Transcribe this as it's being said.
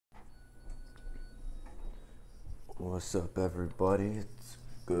What's up, everybody? It's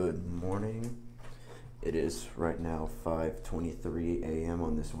good morning. It is right now 5:23 a.m.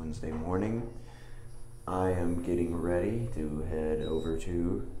 on this Wednesday morning. I am getting ready to head over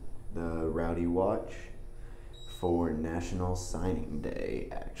to the Rowdy Watch for National Signing Day,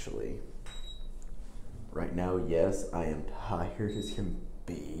 actually. Right now, yes, I am tired as can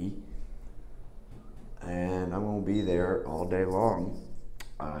be, and I'm going to be there all day long.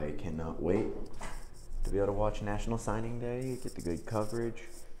 I cannot wait to be able to watch National Signing Day, get the good coverage.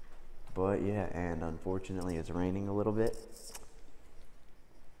 But yeah, and unfortunately it's raining a little bit.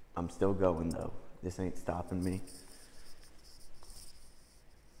 I'm still going though. This ain't stopping me.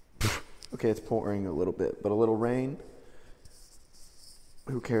 Okay, it's pouring a little bit, but a little rain.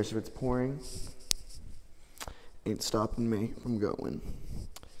 Who cares if it's pouring? Ain't stopping me from going.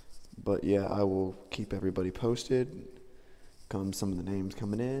 But yeah, I will keep everybody posted. Come some of the names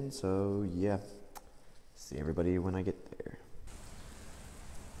coming in, so yeah. See everybody when I get there.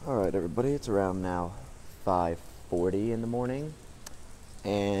 Alright everybody, it's around now 5:40 in the morning,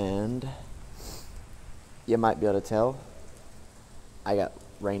 and you might be able to tell I got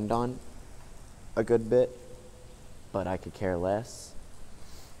rained on a good bit, but I could care less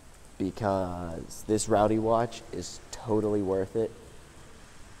because this Rowdy Watch is totally worth it.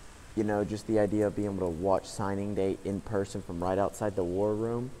 You know, just the idea of being able to watch signing day in person from right outside the war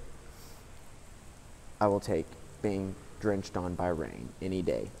room, I will take being drenched on by rain any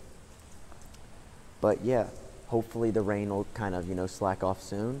day. But yeah, hopefully the rain will kind of, slack off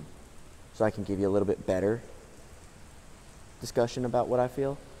soon so I can give you a little bit better discussion about what I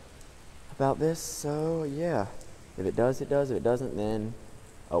feel about this. So yeah, if it does, it does. If it doesn't, then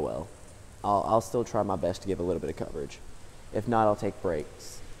oh well. I'll still try my best to give a little bit of coverage. If not, I'll take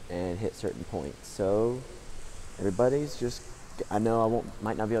breaks and hit certain points. So everybody's just, I know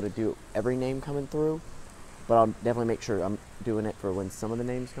might not be able to do every name coming through, but I'll definitely make sure I'm doing it for when some of the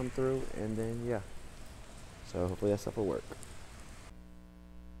names come through, and then yeah. So hopefully that stuff will work.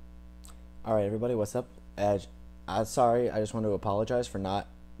 Alright everybody, what's up? Sorry, I just want to apologize for not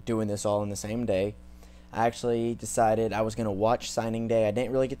doing this all in the same day. I actually decided I was going to watch signing day. I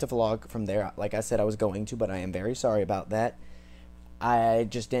didn't really get to vlog from there like I said I was going to, but I am very sorry about that. I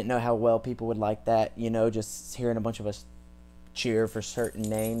just didn't know how well people would like that, just hearing a bunch of us cheer for certain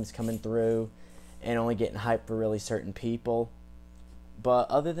names coming through and only getting hyped for really certain people. But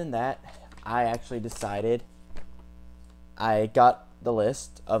other than that, I actually decided, I got the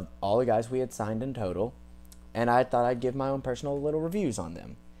list of all the guys we had signed in total, and I thought I'd give my own personal little reviews on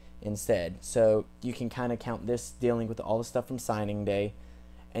them instead. So you can kind of count this dealing with all the stuff from signing day.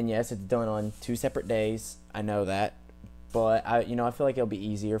 And yes, it's done on 2 separate days. I know that. But I feel like it'll be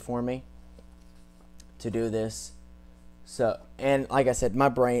easier for me to do this. So, and like I said, my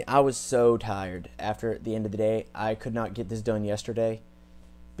brain, I was so tired after the end of the day. I could not get this done yesterday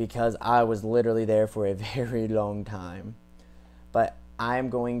because I was literally there for a very long time. But I'm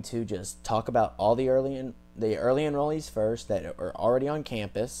going to just talk about all the early enrollees first that are already on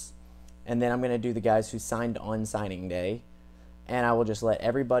campus, and then I'm going to do the guys who signed on signing day, and I will just let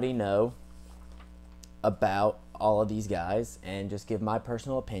everybody know about all of these guys and just give my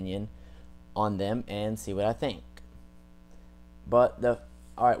personal opinion on them and see what I think. But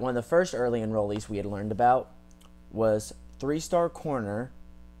one of the first early enrollees we had learned about was 3-star corner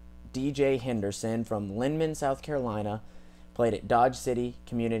DJ Henderson from Lindman, South Carolina, played at Dodge City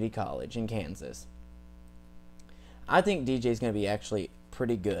Community College in Kansas. I think DJ's going to be actually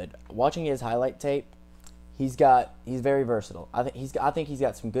pretty good. Watching his highlight tape, he's very versatile. I think he's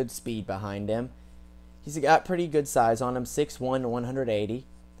got some good speed behind him. He's got pretty good size on him, 6'1", 180.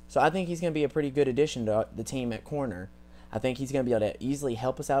 So I think he's going to be a pretty good addition to the team at corner. I think he's going to be able to easily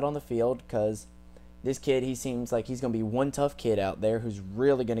help us out on the field because this kid, he seems like he's going to be one tough kid out there who's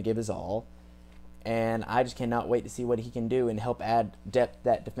really going to give his all. And I just cannot wait to see what he can do and help add depth to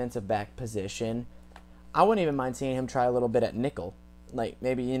that defensive back position. I wouldn't even mind seeing him try a little bit at nickel. Like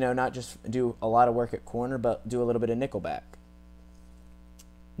maybe, not just do a lot of work at corner, but do a little bit of nickel back.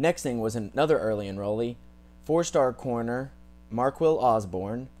 Next thing was another early enrollee, 4-star corner Marquill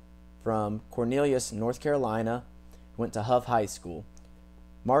Osborne from Cornelius, North Carolina, went to Huff High School.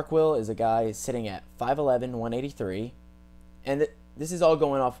 Marquill is a guy sitting at 5'11", 183, and this is all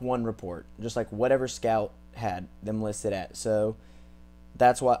going off one report, just like whatever scout had them listed at. So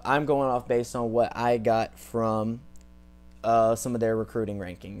that's what I'm going off based on what I got from some of their recruiting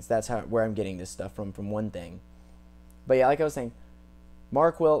rankings. That's where I'm getting this stuff from one thing. But yeah, like I was saying,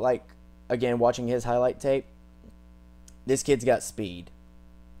 Marquill, again, watching his highlight tape, this kid's got speed.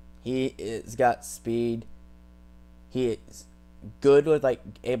 He has got speed. He is good with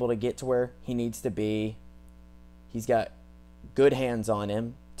able to get to where he needs to be. He's got good hands on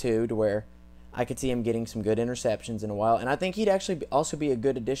him, too, to where I could see him getting some good interceptions in a while. And I think he'd actually also be a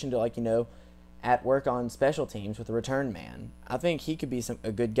good addition to, like, at work on special teams with a return man. I think he could be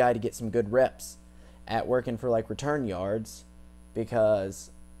a good guy to get some good reps at working for, like, return yards, because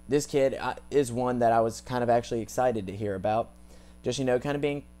this kid is one that I was kind of actually excited to hear about. Just, kind of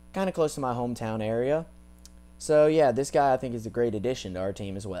being kind of close to my hometown area. So, yeah, this guy I think is a great addition to our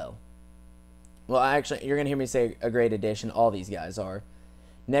team as well. Well, actually, you're going to hear me say a great addition. All these guys are.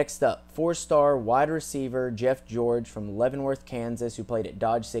 Next up, 4-star wide receiver Jeff George from Leavenworth, Kansas, who played at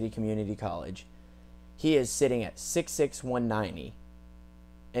Dodge City Community College. He is sitting at 6'6", 190.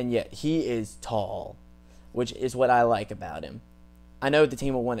 And yet, he is tall, which is what I like about him. I know the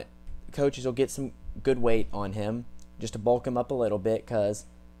team will want it. Coaches will get some good weight on him just to bulk him up a little bit, because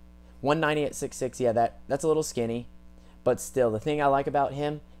 190 at 6'6", yeah, that's a little skinny. But still, the thing I like about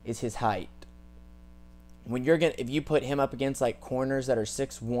him is his height. If you put him up against like corners that are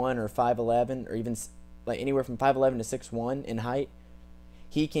 6'1" or 5'11", or even like anywhere from 5'11" to 6'1" in height,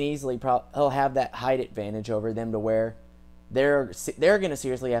 he can easily he'll have that height advantage over them, to where they're going to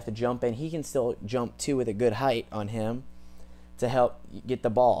seriously have to jump, and he can still jump too with a good height on him to help get the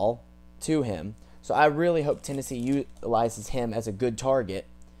ball to him. So I really hope Tennessee utilizes him as a good target,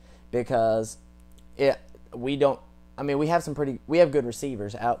 because we have good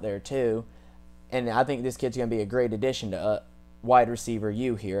receivers out there too, and I think this kid's going to be a great addition to wide receiver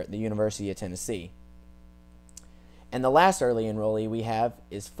U here at the University of Tennessee. And the last early enrollee we have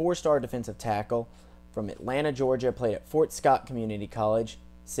is 4-star defensive tackle from Atlanta, Georgia, played at Fort Scott Community College,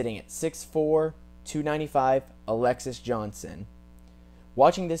 sitting at 6'4", 295, Alexis Johnson.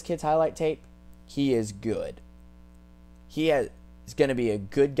 Watching this kid's highlight tape, he is good. He is going to be a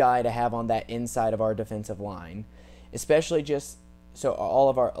good guy to have on that inside of our defensive line, especially just so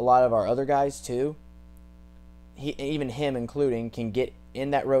a lot of our other guys too, even him including, can get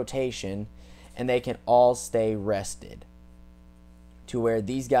in that rotation and they can all stay rested, to where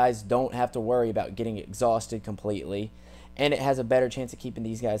these guys don't have to worry about getting exhausted completely, and it has a better chance of keeping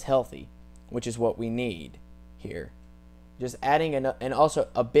these guys healthy, which is what we need here. Just adding and also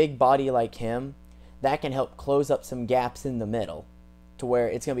a big body like him, that can help close up some gaps in the middle, to where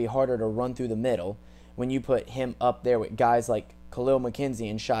it's going to be harder to run through the middle when you put him up there with guys like Khalil McKenzie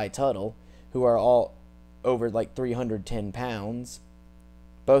and Shy Tuttle, who are all over like 310 pounds.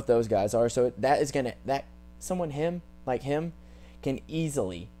 Both those guys are. So someone like him can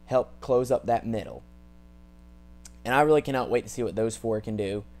easily help close up that middle. And I really cannot wait to see what those four can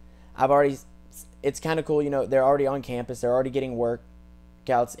do. It's kind of cool, they're already on campus. They're already getting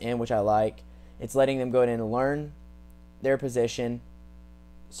workouts in, which I like. It's letting them go in and learn their position,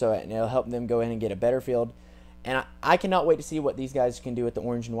 so it'll help them go in and get a better field. And I cannot wait to see what these guys can do at the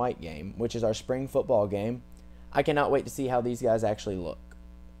Orange and White game, which is our spring football game. I cannot wait to see how these guys actually look.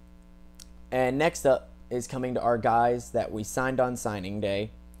 And next up is coming to our guys that we signed on signing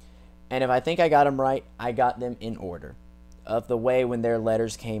day. And if I think I got them right, I got them in order of the way when their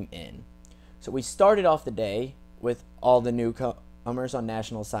letters came in. So we started off the day with all the newcomers on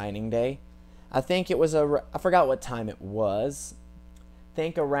National Signing Day. I think it was I forgot what time it was. I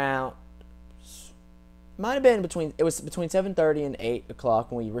think around, might have been between 7:30 and 8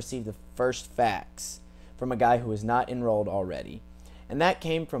 o'clock when we received the first fax from a guy who was not enrolled already. And that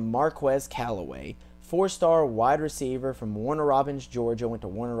came from Marquez Callaway, 4-star wide receiver from Warner Robins, Georgia, went to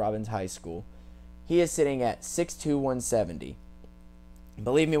Warner Robins High School. He is sitting at 6'2", 170.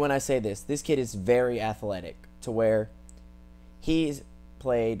 Believe me when I say this kid is very athletic, to where he's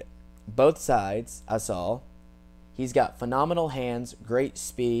played both sides, I saw. He's got phenomenal hands, great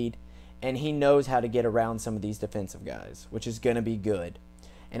speed, and he knows how to get around some of these defensive guys, which is going to be good.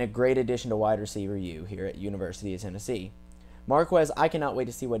 And a great addition to wide receiver U here at University of Tennessee. Marquez, I cannot wait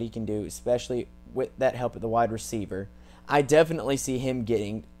to see what he can do, especially with that help at the wide receiver. I definitely see him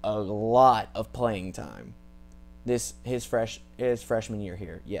getting a lot of playing time his freshman year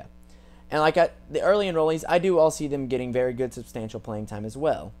here, yeah. And like the early enrollees, I do all see them getting very good substantial playing time as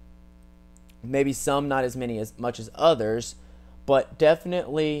well. Maybe some not as much as others, but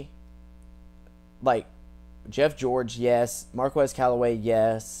definitely like Jeff George, yes. Marquez Callaway,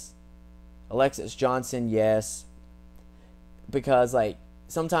 yes. Alexis Johnson, yes. Because like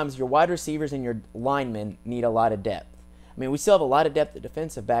sometimes your wide receivers and your linemen need a lot of depth. I mean, we still have a lot of depth at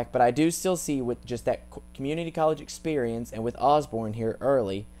defensive back, but I do still see with just that community college experience and with Osborne here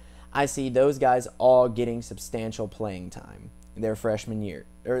early, I see those guys all getting substantial playing time their freshman year.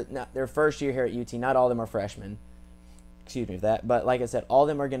 Or not, their first year here at UT. Not all of them are freshmen. Excuse me for that. But like I said, all of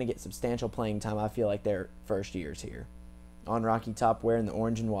them are going to get substantial playing time, I feel like, their first years here on Rocky Top wearing the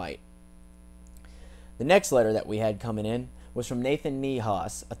orange and white. The next letter that we had coming in was from Nathan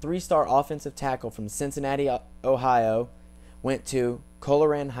Niehaus, a 3-star offensive tackle from Cincinnati, Ohio, went to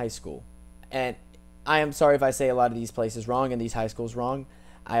Colerain High School. And I am sorry if I say a lot of these places wrong and these high schools wrong.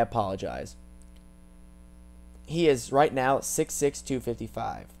 I apologize. He is right now 6'6",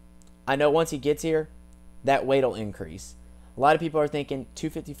 255. I know once he gets here, that weight will increase. A lot of people are thinking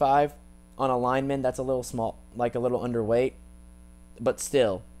 255 on a lineman, that's a little small, like a little underweight. But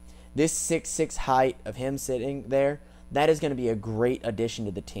still, this 6'6" height of him sitting there, that is going to be a great addition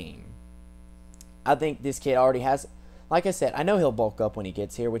to the team. I think this kid already has, like I said, I know he'll bulk up when he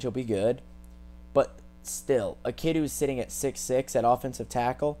gets here, which will be good. But still, a kid who's sitting at 6'6" at offensive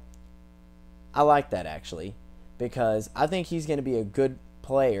tackle, I like that actually. Because I think he's going to be a good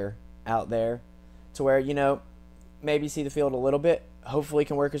player out there to where, you know, maybe see the field a little bit. Hopefully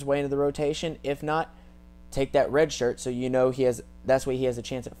can work his way into the rotation. If not, take that red shirt so you know that's why he has a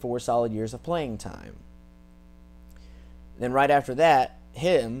chance at 4 solid years of playing time. Then right after that,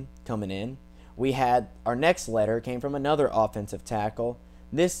 him coming in, we had our next letter came from another offensive tackle.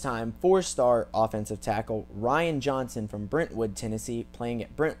 This time, 4-star offensive tackle Ryan Johnson from Brentwood, Tennessee,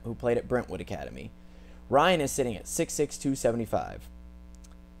 who played at Brentwood Academy. Ryan is sitting at 6'6", 275.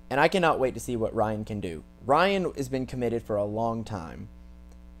 And I cannot wait to see what Ryan can do. Ryan has been committed for a long time.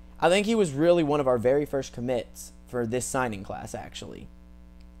 I think he was really one of our very first commits for this signing class, actually.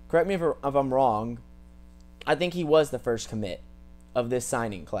 Correct me if I'm wrong. I think he was the first commit of this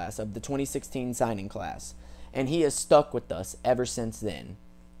signing class, of the 2016 signing class. And he has stuck with us ever since then.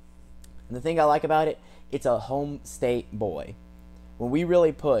 And the thing I like about it, it's a home state boy. When we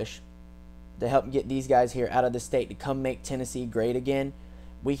really push to help get these guys here out of the state to come make Tennessee great again,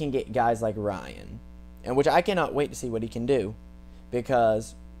 we can get guys like Ryan. And which I cannot wait to see what he can do.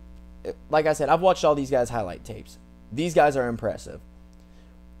 Because, like I said, I've watched all these guys' highlight tapes. These guys are impressive.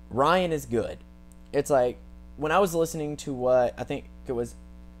 Ryan is good. It's like, when I was listening to what, I think it was,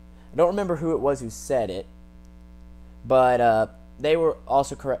 I don't remember who it was who said it, but they were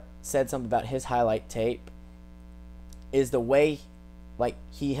also said something about his highlight tape, is the way like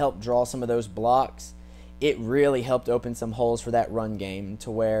he helped draw some of those blocks. It really helped open some holes for that run game to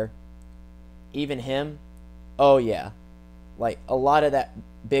where even him, oh yeah, like a lot of that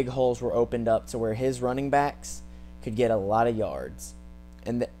big holes were opened up to where his running backs could get a lot of yards,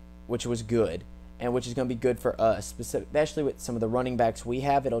 and which was good, and which is going to be good for us, especially with some of the running backs we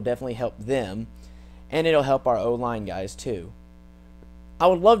have. It'll definitely help them, and it'll help our O-line guys too. I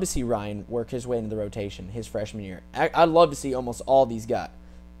would love to see Ryan work his way into the rotation his freshman year. I'd love to see almost all these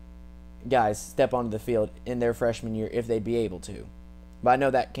guys step onto the field in their freshman year if they'd be able to. But I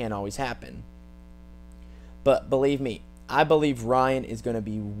know that can't always happen. But believe me, I believe Ryan is going to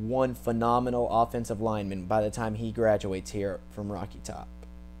be one phenomenal offensive lineman by the time he graduates here from Rocky Top.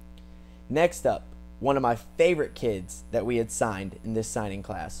 Next up, one of my favorite kids that we had signed in this signing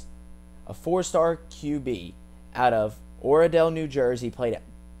class, a 4-star QB out of Oradell, New Jersey, played at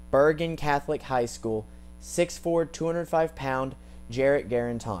Bergen Catholic High School, 6'4", 205-pound Jarrett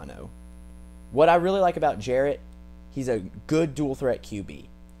Garantano. What I really like about Jarrett, he's a good dual-threat QB.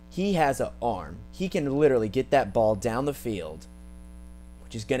 He has an arm. He can literally get that ball down the field,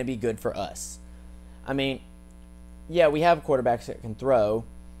 which is going to be good for us. I mean, yeah, we have quarterbacks that can throw,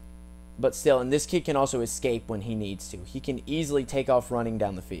 but still, and this kid can also escape when he needs to. He can easily take off running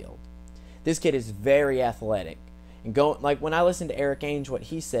down the field. This kid is very athletic. And like when I listened to Eric Ainge, what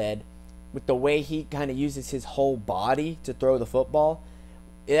he said, with the way he kind of uses his whole body to throw the football,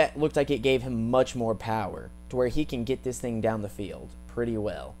 it looked like it gave him much more power to where he can get this thing down the field pretty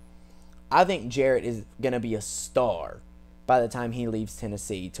well. I think Jarrett is going to be a star by the time he leaves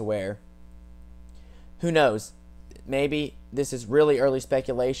Tennessee, to where, who knows, maybe this is really early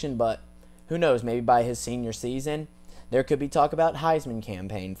speculation, but who knows, maybe by his senior season, there could be talk about Heisman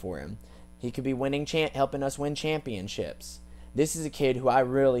campaign for him. He could be helping us win championships. This is a kid who I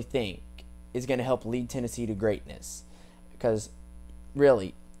really think is going to help lead Tennessee to greatness. Because,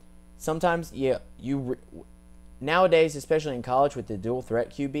 really, sometimes, nowadays, especially in college with the dual threat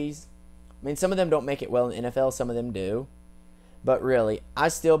QBs, I mean, some of them don't make it well in the NFL, some of them do. But really, I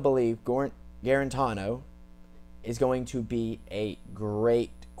still believe Garantano is going to be a great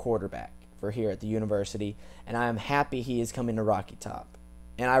quarterback for here at the university. And I am happy he is coming to Rocky Top.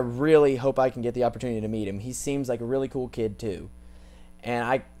 And I really hope I can get the opportunity to meet him. He seems like a really cool kid too. And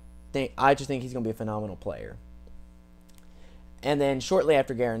I just think he's going to be a phenomenal player. And then shortly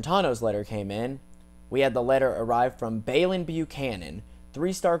after Garantano's letter came in, we had the letter arrive from Balin Buchanan,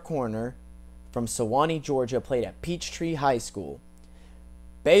 3-star corner from Sewanee, Georgia, played at Peachtree High School.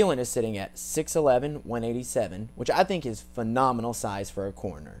 Balin is sitting at 6'11", 187, which I think is phenomenal size for a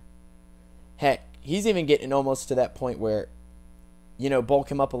corner. Heck, he's even getting almost to that point where, bulk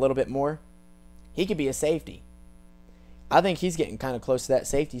him up a little bit more. He could be a safety. I think he's getting kind of close to that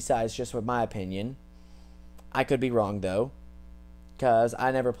safety size, just with my opinion. I could be wrong, though, because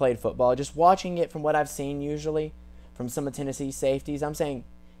I never played football. Just watching it from what I've seen usually from some of Tennessee's safeties, I'm saying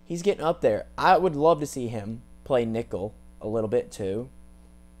he's getting up there. I would love to see him play nickel a little bit, too.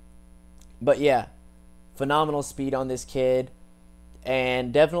 But, yeah, phenomenal speed on this kid.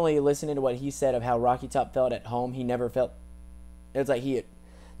 And definitely listening to what he said of how Rocky Top felt at home, he never felt, it was like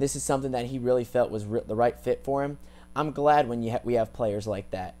this is something that he really felt was the right fit for him. I'm glad when we have players like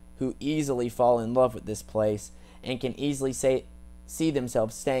that who easily fall in love with this place and can easily see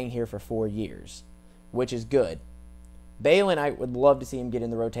themselves staying here for 4 years, which is good. Balin, I would love to see him get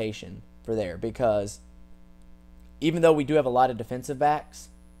in the rotation for there, because even though we do have a lot of defensive backs,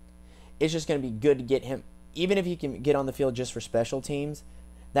 it's just going to be good to get him. Even if he can get on the field just for special teams,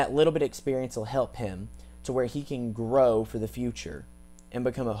 that little bit of experience will help him to where he can grow for the future and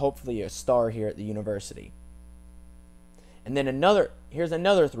become hopefully a star here at the university. And then here's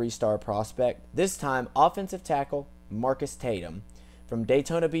another 3-star prospect, this time offensive tackle Marcus Tatum from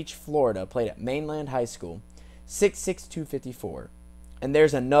Daytona Beach, Florida, played at Mainland High School, 6'6", 254. And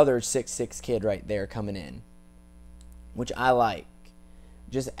there's another 6'6" kid right there coming in, which I like.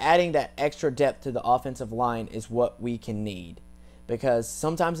 Just adding that extra depth to the offensive line is what we can need. Because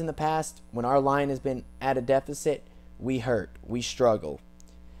sometimes in the past, when our line has been at a deficit, we hurt, we struggle.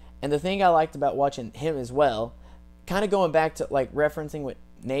 And the thing I liked about watching him as well, kind of going back to like referencing with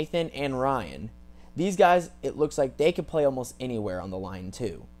Nathan and Ryan, these guys, it looks like they could play almost anywhere on the line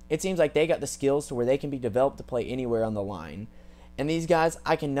too. It seems like they got the skills to where they can be developed to play anywhere on the line. And these guys,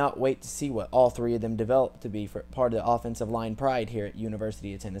 I cannot wait to see what all 3 of them develop to be for part of the offensive line pride here at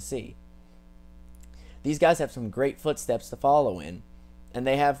University of Tennessee. These guys have some great footsteps to follow in, and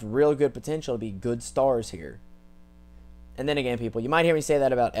they have real good potential to be good stars here. And then again, people, you might hear me say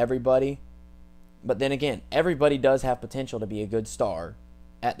that about everybody, but then again, everybody does have potential to be a good star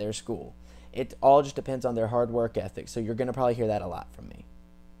at their school. It all just depends on their hard work ethic, so you're going to probably hear that a lot from me.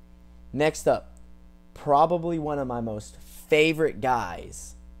 Next up, probably one of my most favorite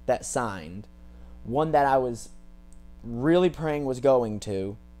guys that signed, one that I was really praying was going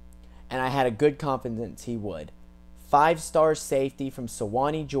to, and I had a good confidence he would. 5-star safety from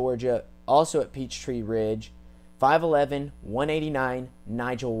Sewanee, Georgia, also at Peachtree Ridge, 5'11", 189,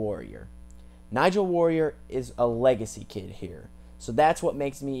 Nigel Warrior. Nigel Warrior is a legacy kid here, so that's what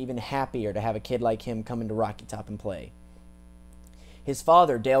makes me even happier to have a kid like him come into Rocky Top and play. His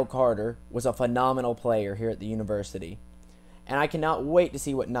father, Dale Carter, was a phenomenal player here at the university, and I cannot wait to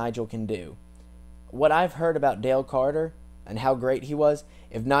see what Nigel can do. What I've heard about Dale Carter and how great he was,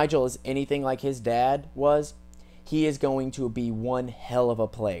 if Nigel is anything like his dad was, he is going to be one hell of a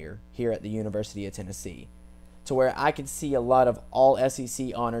player here at the University of Tennessee, to where I could see a lot of all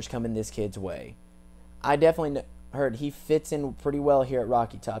SEC honors coming this kid's way. I definitely heard he fits in pretty well here at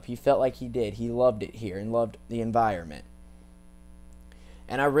Rocky Top. He felt like he did. He loved it here and loved the environment.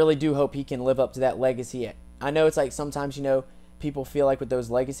 And I really do hope he can live up to that legacy. I know it's like sometimes, people feel like with those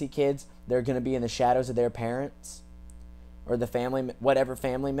legacy kids, they're going to be in the shadows of their parents or the family, whatever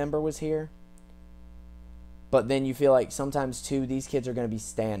family member was here. But then you feel like sometimes, too, these kids are going to be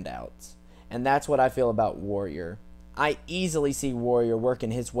standouts. And that's what I feel about Warrior. I easily see Warrior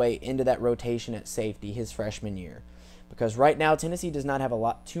working his way into that rotation at safety his freshman year. Because right now, Tennessee does not have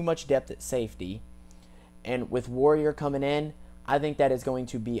too much depth at safety. And with Warrior coming in, I think that is going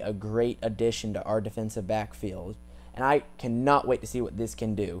to be a great addition to our defensive backfield. And I cannot wait to see what this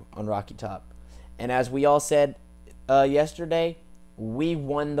can do on Rocky Top. And as we all said yesterday, we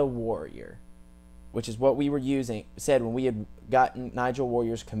won the Warrior, which is what we said when we had gotten Nigel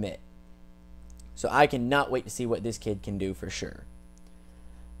Warrior's commit. So I cannot wait to see what this kid can do for sure.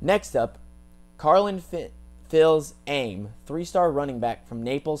 Next up, Carlin Phil's Aim, 3-star running back from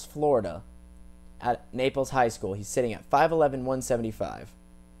Naples, Florida, at Naples High School. He's sitting at 5'11", 175.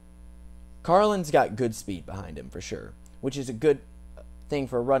 Carlin's got good speed behind him for sure, which is a good thing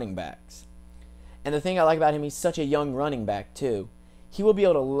for running backs. And the thing I like about him, he's such a young running back too. He will be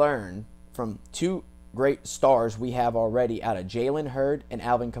able to learn from 2 great stars we have already out of Jalen Hurd and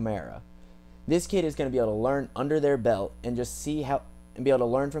Alvin Kamara. This kid is going to be able to learn under their belt and just see how, and be able to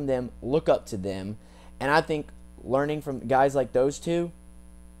learn from them, look up to them. And I think learning from guys like those 2,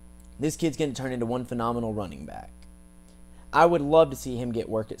 this kid's going to turn into one phenomenal running back. I would love to see him get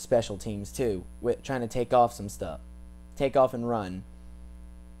work at special teams too, with trying to take off some stuff. Take off and run.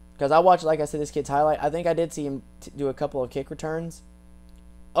 Because I watched, like I said, this kid's highlight. I think I did see him do a couple of kick returns.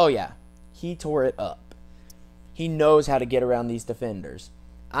 Oh yeah, he tore it up. He knows how to get around these defenders.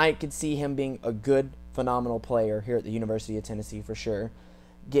 I could see him being a good, phenomenal player here at the University of Tennessee for sure.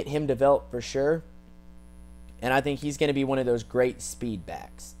 Get him developed for sure. And I think he's going to be one of those great speed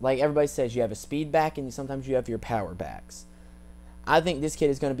backs. Like everybody says, you have a speed back and sometimes you have your power backs. I think this kid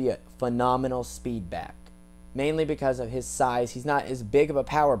is going to be a phenomenal speed back. Mainly because of his size. He's not as big of a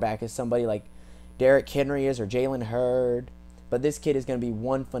power back as somebody like Derrick Henry is or Jalen Hurd. But this kid is going to be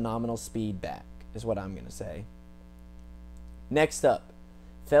one phenomenal speed back, is what I'm going to say. Next up,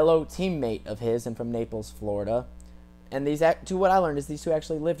 fellow teammate of his and from Naples, Florida. And what I learned is these two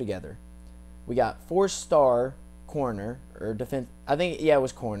actually live together. We got 4-star corner, or defense, I think, yeah, it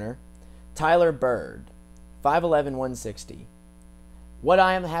was corner, Tyler Bird, 5'11", 160. What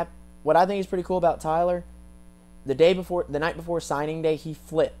I think is pretty cool about Tyler, the night before signing day, he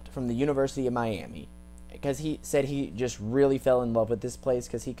flipped from the University of Miami because he said he just really fell in love with this place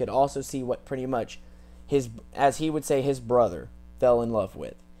because he could also see what pretty much as he would say, his brother fell in love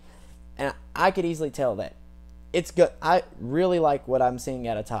with. And I could easily tell that. It's good. I really like what I'm seeing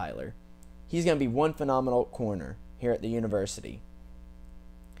out of Tyler. He's going to be one phenomenal corner here at the university.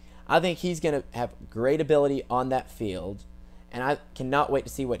 I think he's going to have great ability on that field, and I cannot wait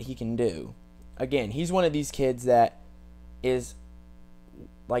to see what he can do. Again, he's one of these kids that is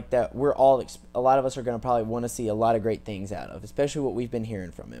like that a lot of us are going to probably want to see a lot of great things out of, especially what we've been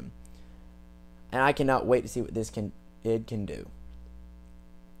hearing from him. And I cannot wait to see what this kid can do.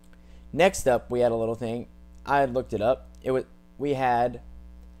 Next up, we had a little thing. I had looked it up. We had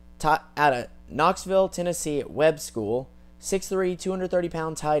out of Knoxville, Tennessee at Webb School, 6'3",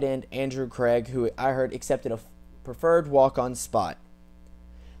 230-pound tight end Andrew Craig, who I heard accepted a preferred walk-on spot.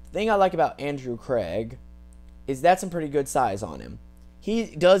 The thing I like about Andrew Craig is that's some pretty good size on him. He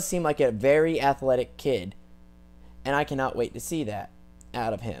does seem like a very athletic kid, and I cannot wait to see that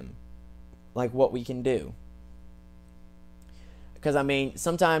out of him, like what we can do. Because, I mean,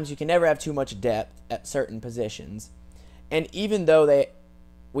 sometimes you can never have too much depth at certain positions, and even though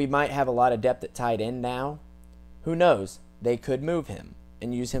we might have a lot of depth at tight end now, who knows? They could move him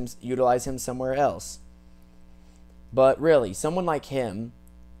and utilize him somewhere else. But really, someone like him,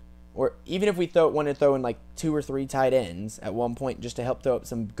 or even if we want to throw in like 2 or 3 tight ends at one point just to help throw up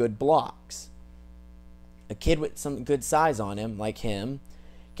some good blocks, a kid with some good size on him like him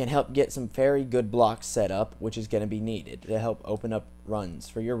can help get some very good blocks set up, which is going to be needed to help open up runs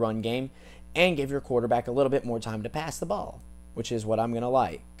for your run game and give your quarterback a little bit more time to pass the ball, which is what I'm going to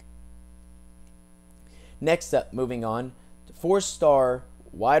like. Next up, moving on, 4-star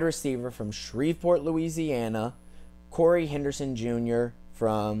wide receiver from Shreveport, Louisiana, Corey Henderson Jr.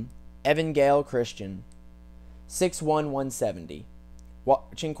 from Evangel Christian, 6'1", 170.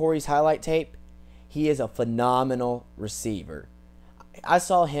 Watching Corey's highlight tape, he is a phenomenal receiver. I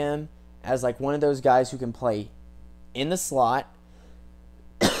saw him as like one of those guys who can play in the slot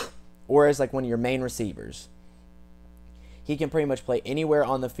or as like one of your main receivers. He can pretty much play anywhere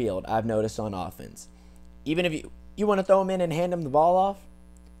on the field, I've noticed, on offense. Even if you want to throw him in and hand him the ball off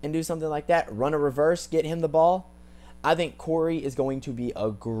and do something like that, run a reverse, get him the ball, I think Corey is going to be a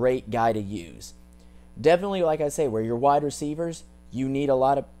great guy to use. Definitely, like I say, where your wide receivers, you need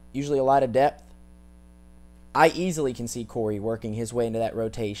usually a lot of depth. I easily can see Corey working his way into that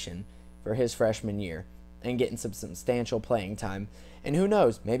rotation for his freshman year and getting some substantial playing time. And who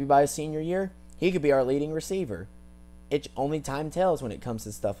knows, maybe by his senior year, he could be our leading receiver. It's only time tells when it comes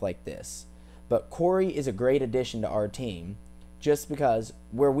to stuff like this. But Corey is a great addition to our team just because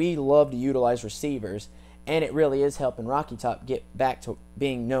where we love to utilize receivers, and it really is helping Rocky Top get back to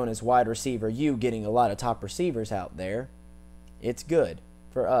being known as wide receiver U, getting a lot of top receivers out there. It's good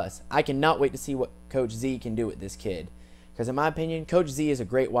for us. I cannot wait to see what Coach Z can do with this kid. Because in my opinion, Coach Z is a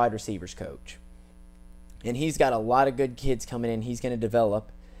great wide receivers coach. And he's got a lot of good kids coming in. He's going to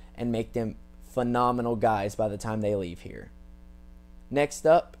develop and make them phenomenal guys by the time they leave here. Next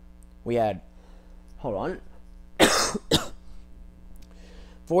up, we had, 4-star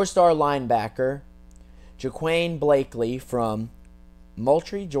linebacker Jaquan Blakely from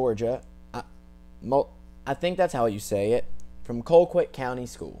Moultrie, Georgia. I think that's how you say it. From Colquitt County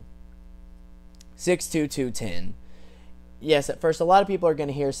School. 6'2", 210. Yes, at first a lot of people are going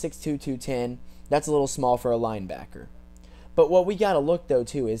to hear 6'2", 210. That's a little small for a linebacker. But what we got to look, though,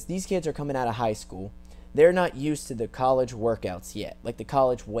 too, is these kids are coming out of high school. They're not used to the college workouts yet, like the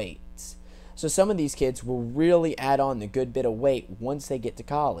college weights. So some of these kids will really add on the good bit of weight once they get to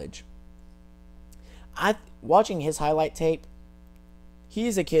college. Watching his highlight tape,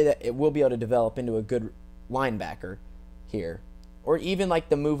 he's a kid that will be able to develop into a good linebacker here. Or even like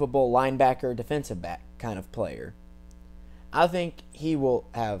the movable linebacker, defensive back kind of player. I think he will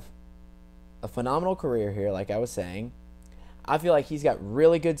have a phenomenal career here, like I was saying. I feel like he's got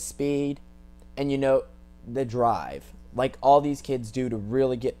really good speed and, the drive, like all these kids do to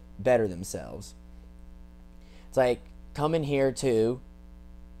really get better themselves. It's like coming here too.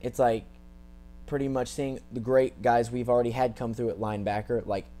 It's like pretty much seeing the great guys we've already had come through at linebacker,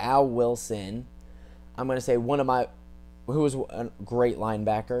 like Al Wilson. I'm going to say who was a great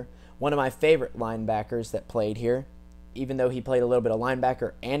linebacker. One of my favorite linebackers that played here, even though he played a little bit of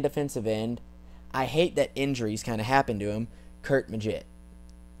linebacker and defensive end. I hate that injuries kind of happened to him. Kurt Magid.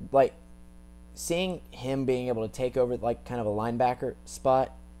 Like, seeing him being able to take over, like, kind of a linebacker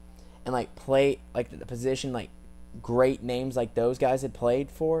spot and, like, play, like, the position, like, great names like those guys had played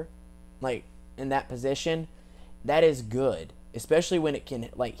for, like, in that position, that is good. Especially when it can,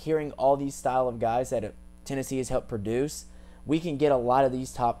 like, hearing all these style of guys that Tennessee has helped produce, we can get a lot of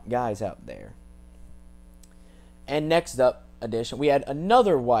these top guys out there. And next up addition, we had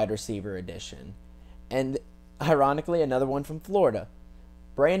another wide receiver addition. And ironically, another one from Florida.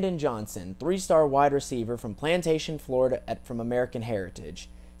 Brandon Johnson, 3-star wide receiver from Plantation, Florida, from American Heritage,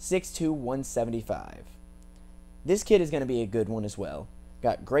 6'2", 175. This kid is going to be a good one as well.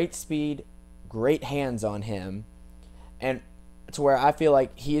 Got great speed, great hands on him, and to where I feel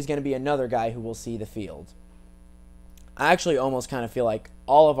like he is going to be another guy who will see the field. I actually almost kind of feel like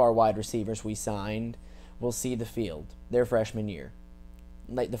all of our wide receivers we signed will see the field their freshman year.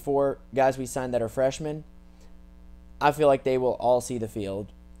 Like the 4 guys we signed that are freshmen, I feel like they will all see the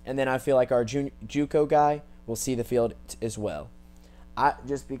field. And then I feel like our JUCO guy will see the field as well.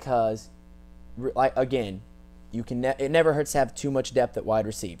 Just because, like, again, it never hurts to have too much depth at wide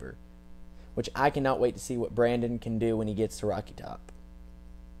receiver, which I cannot wait to see what Brandon can do when he gets to Rocky Top.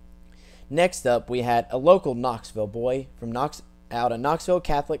 Next up, we had a local Knoxville boy from out of Knoxville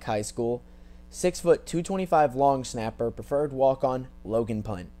Catholic High School, 6 foot 225 long snapper, preferred walk-on Logan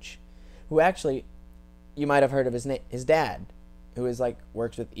Punch, who actually, you might have heard of his dad, who is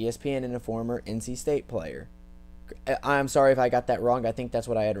works with ESPN and a former NC State player. I'm sorry if I got that wrong. I think that's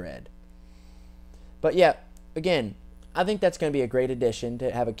what I had read. But yeah, again, I think that's going to be a great addition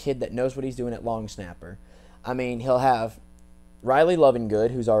to have a kid that knows what he's doing at long snapper. I mean, he'll have Riley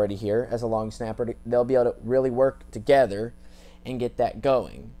Lovingood, who's already here as a long snapper. They'll be able to really work together and get that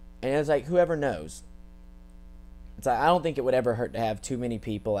going. And it's like, whoever knows. It's like, I don't think it would ever hurt to have too many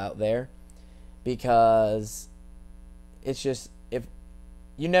people out there, because it's just, if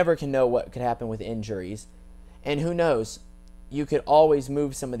you never can know what could happen with injuries. And who knows, you could always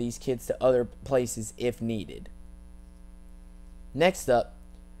move some of these kids to other places if needed. Next up,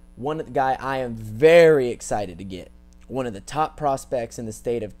 one guy I am very excited to get. One of the top prospects in the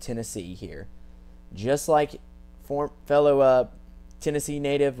state of Tennessee here. Just like fellow Tennessee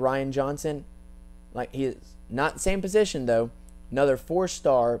native Ryan Johnson. Like, he is not the same position though. Another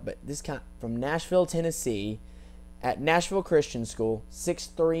 4-star, but this kind from Nashville, Tennessee, at Nashville Christian School,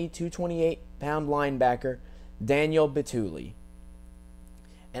 6'3", 228-pound linebacker, Daniel Bituli.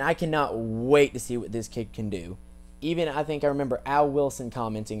 And I cannot wait to see what this kid can do. Even I think I remember Al Wilson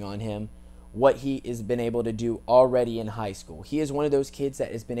commenting on him, what he has been able to do already in high school. He is one of those kids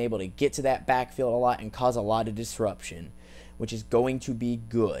that has been able to get to that backfield a lot and cause a lot of disruption, which is going to be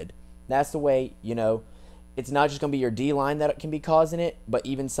good. That's the way, it's not just going to be your D-line that can be causing it, but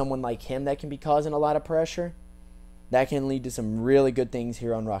even someone like him that can be causing a lot of pressure. That can lead to some really good things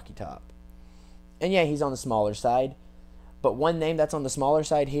here on Rocky Top. And yeah, he's on the smaller side. But one name that's on the smaller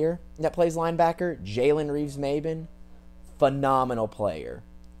side here that plays linebacker, Jalen Reeves-Maybin, phenomenal player.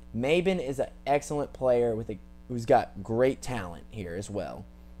 Maybin is an excellent player who's got great talent here as well.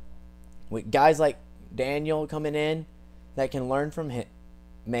 With guys like Daniel coming in that can learn from him,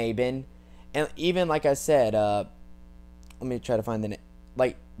 Maybin, and even like I said, let me try to find the name,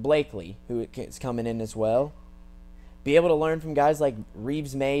 like Blakely, who is coming in as well. Be able to learn from guys like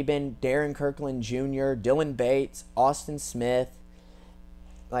Reeves-Maybin, Darren Kirkland Jr., Dylan Bates, Austin Smith,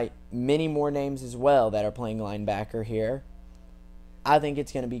 like many more names as well that are playing linebacker here. I think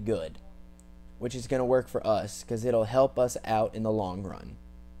it's going to be good, which is going to work for us because it'll help us out in the long run.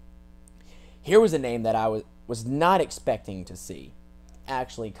 Here was a name that I was not expecting to see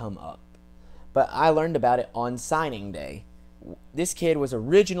actually come up, but I learned about it on signing day. This kid was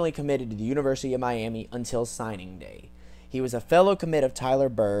originally committed to the University of Miami until signing day. He was a fellow commit of Tyler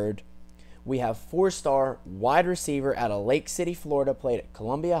Bird. We have 4-star wide receiver out of Lake City, Florida, played at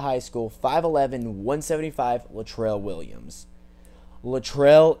Columbia High School, 5'11", 175, Latrell Williams.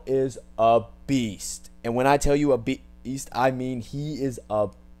 Latrell is a beast. And when I tell you a beast, I mean he is a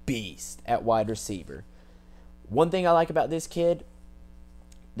beast at wide receiver. One thing I like about this kid,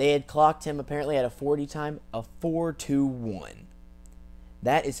 they had clocked him apparently at a 40 time, a 4.21.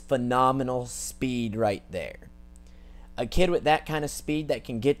 That is phenomenal speed right there. A kid with that kind of speed that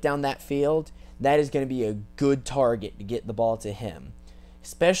can get down that field, that is going to be a good target to get the ball to him.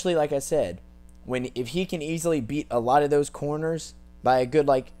 Especially, like I said, if he can easily beat a lot of those corners by a good,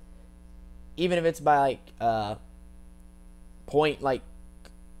 like, even if it's by point like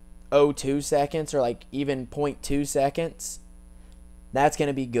 0.02 seconds or like even 0.2 seconds, that's going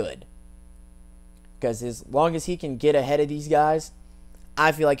to be good. Because as long as he can get ahead of these guys,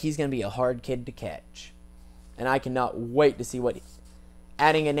 I feel like he's going to be a hard kid to catch. And I cannot wait to see what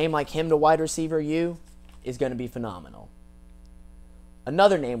adding a name like him to wide receiver U is going to be phenomenal.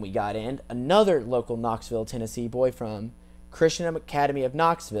 Another name we got in, another local Knoxville, Tennessee boy from Christian Academy of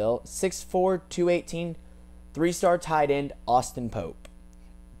Knoxville, 6'4", 218, 3-star tight end, Austin Pope.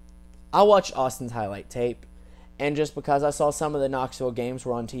 I watched Austin's highlight tape, and just because I saw some of the Knoxville games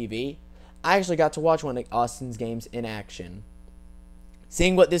were on TV, I actually got to watch one of Austin's games in action.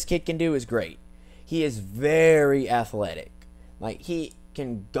 Seeing what this kid can do is great. He is very athletic. Like, he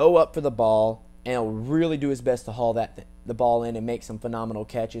can go up for the ball, and he'll really do his best to haul the ball in and make some phenomenal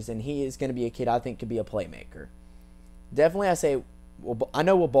catches, and he is going to be a kid I think could be a playmaker. Definitely, I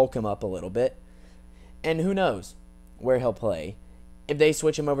know we'll bulk him up a little bit, and who knows where he'll play. If they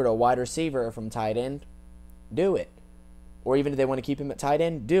switch him over to a wide receiver from tight end, do it. Or even if they want to keep him at tight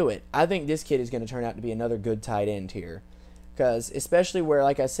end, do it. I think this kid is going to turn out to be another good tight end here. Because especially where,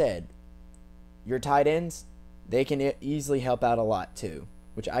 like I said, your tight ends, they can easily help out a lot too,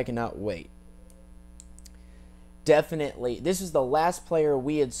 which I cannot wait. Definitely, this is the last player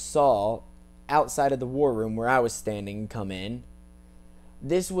we had saw outside of the war room where I was standing come in.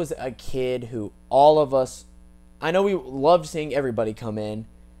 This was a kid who all of us, I know we loved seeing everybody come in,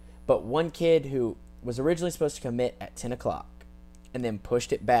 but one kid who was originally supposed to commit at 10 o'clock and then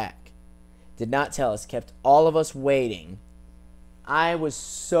pushed it back, did not tell us, kept all of us waiting. I was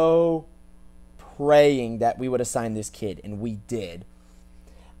so praying that we would assign this kid, and we did.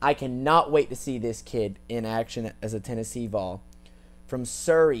 I cannot wait to see this kid in action as a Tennessee Vol. From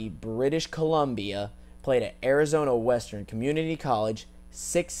Surrey, British Columbia, played at Arizona Western Community College,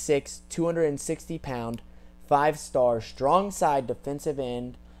 6'6", 260-pound, 5-star, strong side defensive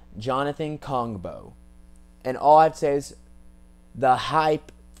end, Jonathan Kongbo. And all I'd say is the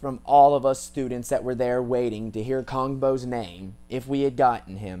hype from all of us students that were there waiting to hear Kongbo's name, if we had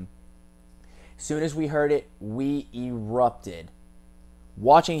gotten him. As soon as we heard it, we erupted.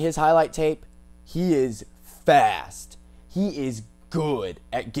 Watching his highlight tape, he is fast. He is good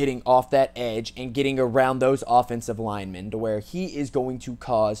at getting off that edge and getting around those offensive linemen to where he is going to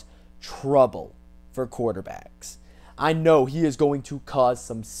cause trouble for quarterbacks. I know he is going to cause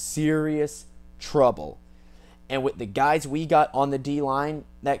some serious trouble. And with the guys we got on the D-line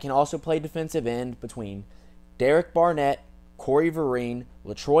that can also play defensive end between Derek Barnett, Corey Vereen,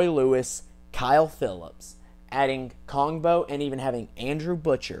 LaTroy Lewis, Kyle Phillips, adding Kongbo and even having Andrew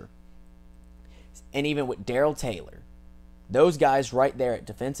Butcher, and even with Darrell Taylor, those guys right there at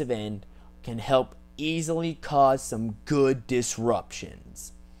defensive end can help easily cause some good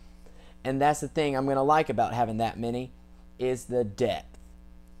disruptions. And that's the thing I'm going to like about having that many is the depth.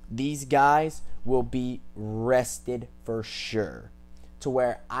 These guys will be rested for sure, to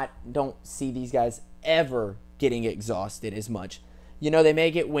where I don't see these guys ever getting exhausted as much. You know, they may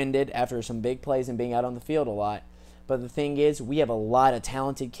get winded after some big plays and being out on the field a lot, but the thing is, we have a lot of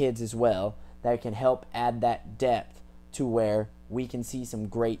talented kids as well that can help add that depth to where we can see some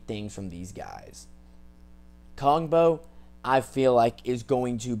great things from these guys. Kongbo, I feel like, is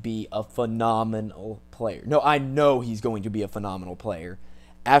going to be a phenomenal player. No, I know he's going to be a phenomenal player.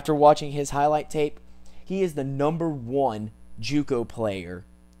 After watching his highlight tape, he is the #1 JUCO player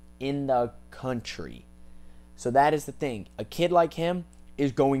in the country. So that is the thing. A kid like him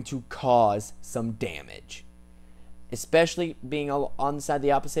is going to cause some damage. Especially being on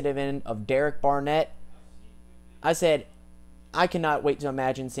the opposite end of Derek Barnett. I said, I cannot wait to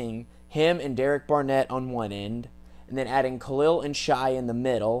imagine seeing him and Derek Barnett on one end, and then adding Khalil and Shai in the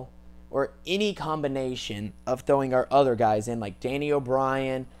middle, or any combination of throwing our other guys in, like Danny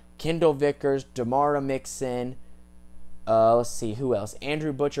O'Brien, Kendall Vickers, Damara Mixon, let's see, who else?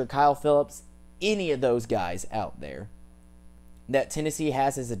 Andrew Butcher, Kyle Phillips, any of those guys out there that Tennessee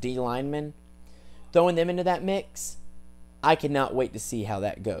has as a D lineman, throwing them into that mix, I cannot wait to see how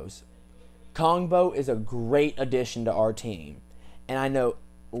that goes. Kongbo is a great addition to our team, and I know,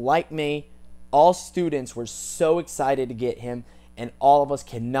 like me, all students were so excited to get him, and all of us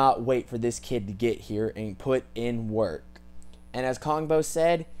cannot wait for this kid to get here and put in work. And as Kongbo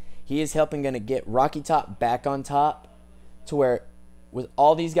said, he is helping going to get Rocky Top back on top, to where with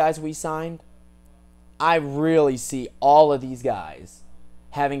all these guys we signed, I really see all of these guys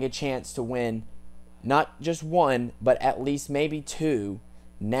having a chance to win not just one, but at least maybe two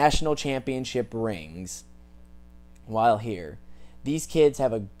national championship rings while here. These kids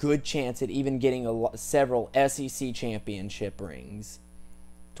have a good chance at even getting several SEC championship rings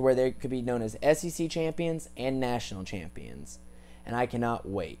to where they could be known as SEC champions and national champions. And I cannot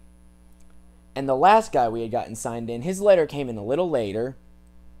wait. And the last guy we had gotten signed in, his letter came in a little later.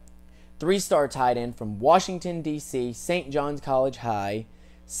 3-star tight end from Washington, D.C., St. John's College High,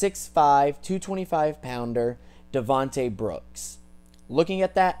 6'5", 225-pounder, Devontae Brooks. Looking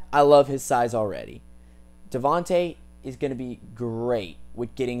at that, I love his size already. Devontae is going to be great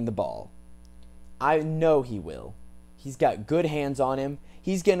with getting the ball. I know he will. He's got good hands on him.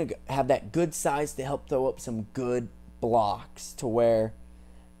 He's going to have that good size to help throw up some good blocks to where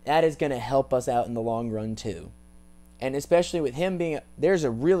that is going to help us out in the long run too. And especially with him being, there's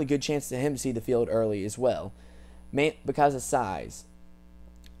a really good chance to him to see the field early as well, because of size.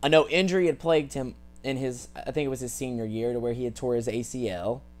 I know injury had plagued him in his, I think it was his senior year, to where he had tore his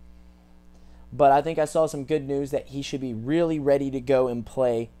ACL. But I think I saw some good news that he should be really ready to go and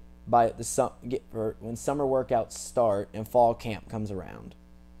play by when summer workouts start and fall camp comes around,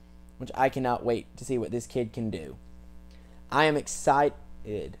 which I cannot wait to see what this kid can do. I am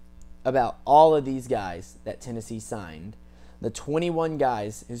excited about all of these guys that Tennessee signed. The 21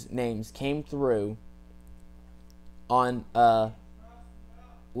 guys whose names came through on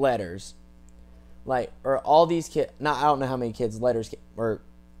letters. Or all these kids, I don't know how many kids letters, or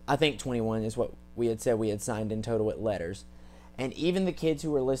I think 21 is what we had said we had signed in total with letters. And even the kids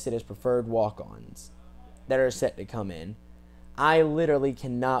who were listed as preferred walk-ons that are set to come in. I literally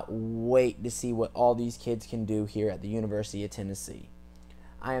cannot wait to see what all these kids can do here at the University of Tennessee.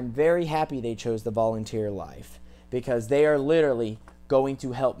 I am very happy they chose the volunteer life because they are literally going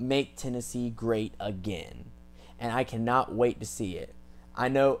to help make Tennessee great again. And I cannot wait to see it. I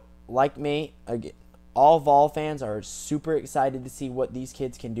know, like me, all Vol fans are super excited to see what these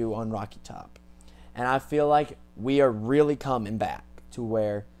kids can do on Rocky Top. And I feel like we are really coming back to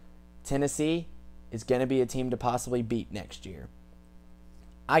where Tennessee is going to be a team to possibly beat next year.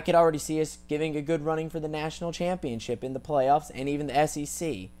 I could already see us giving a good running for the national championship in the playoffs and even the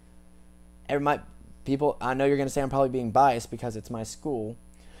SEC. People, I know you're going to say I'm probably being biased because it's my school,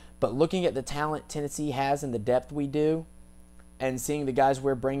 but looking at the talent Tennessee has and the depth we do and seeing the guys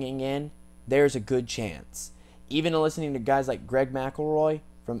we're bringing in, there's a good chance. Even listening to guys like Greg McElroy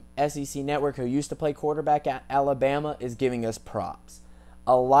from SEC Network, who used to play quarterback at Alabama, is giving us props.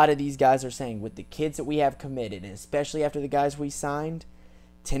 A lot of these guys are saying with the kids that we have committed, and especially after the guys we signed,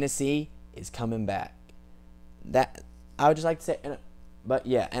 Tennessee is coming back. That I would just like to say, but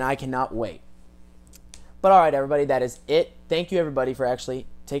yeah, and I cannot wait. But all right, everybody, that is it. Thank you, everybody, for actually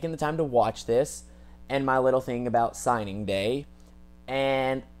taking the time to watch this and my little thing about signing day.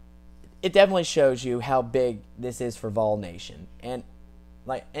 And it definitely shows you how big this is for Vol Nation.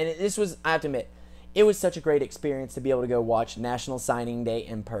 This was, I have to admit, it was such a great experience to be able to go watch National Signing Day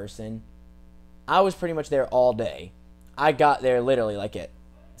in person. I was pretty much there all day. I got there literally like at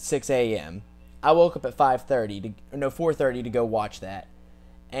 6 a.m. I woke up at 4:30 to go watch that.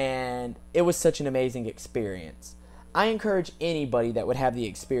 And it was such an amazing experience. I encourage anybody that would have the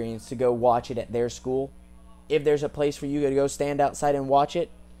experience to go watch it at their school. If there's a place for you to go stand outside and watch it,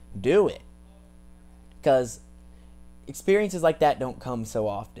 do it. Because experiences like that don't come so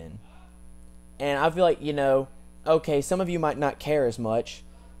often. And I feel like, okay, some of you might not care as much,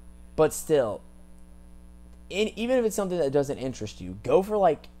 but still, even if it's something that doesn't interest you, go for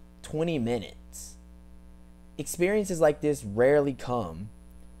like 20 minutes. Experiences like this rarely come.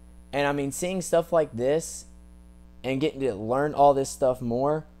 And I mean, seeing stuff like this and getting to learn all this stuff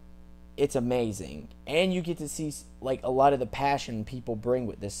more, it's amazing. And you get to see like a lot of the passion people bring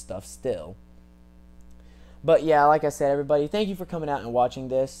with this stuff still. But yeah, like I said, everybody, thank you for coming out and watching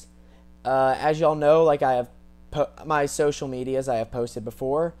this. As y'all know, like I have my social medias I have posted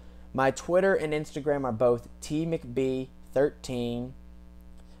before. My Twitter and Instagram are both tmcb13.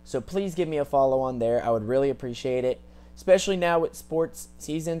 So please give me a follow on there. I would really appreciate it. Especially now with sports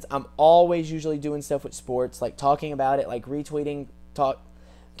seasons. I'm always usually doing stuff with sports, like talking about it, like retweeting,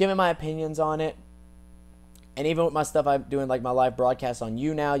 giving my opinions on it. And even with my stuff I'm doing, like my live broadcast on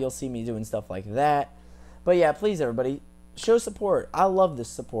YouNow, you'll see me doing stuff like that. But yeah, please everybody, show support. I love this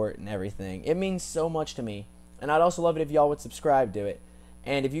support and everything. It means so much to me. And I'd also love it if y'all would subscribe to it.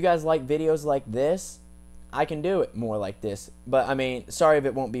 And if you guys like videos like this, I can do it more like this. But I mean, sorry if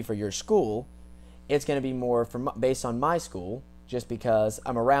it won't be for your school. It's going to be more based on my school, just because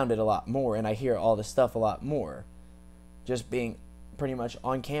I'm around it a lot more and I hear all this stuff a lot more. Just being pretty much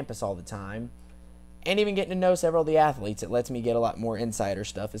on campus all the time. And even getting to know several of the athletes, it lets me get a lot more insider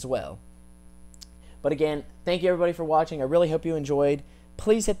stuff as well. But again, thank you everybody for watching. I really hope you enjoyed.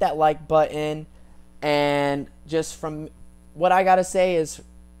 Please hit that like button. And just from what I got to say is,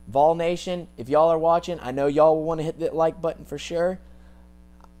 Vol Nation, if y'all are watching, I know y'all will want to hit that like button for sure.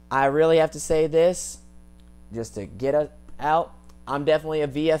 I really have to say this, just to get us out. I'm definitely a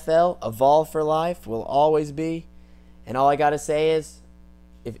VFL, a Vol for life, will always be. And all I got to say is,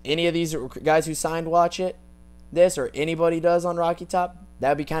 if any of these guys who signed watch this, or anybody does on Rocky Top,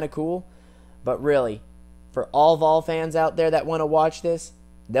 that'd be kind of cool. But really, for all Vol fans out there that want to watch this,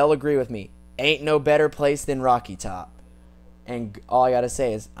 they'll agree with me. Ain't no better place than Rocky Top. And all I got to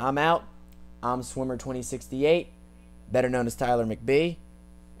say is, I'm out. I'm Swimmer2068, better known as Tyler McBee.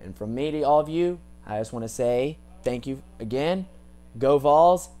 And from me to all of you, I just want to say thank you again. Go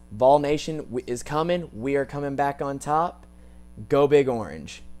Vols. Vol Nation is coming. We are coming back on top. Go Big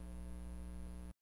Orange.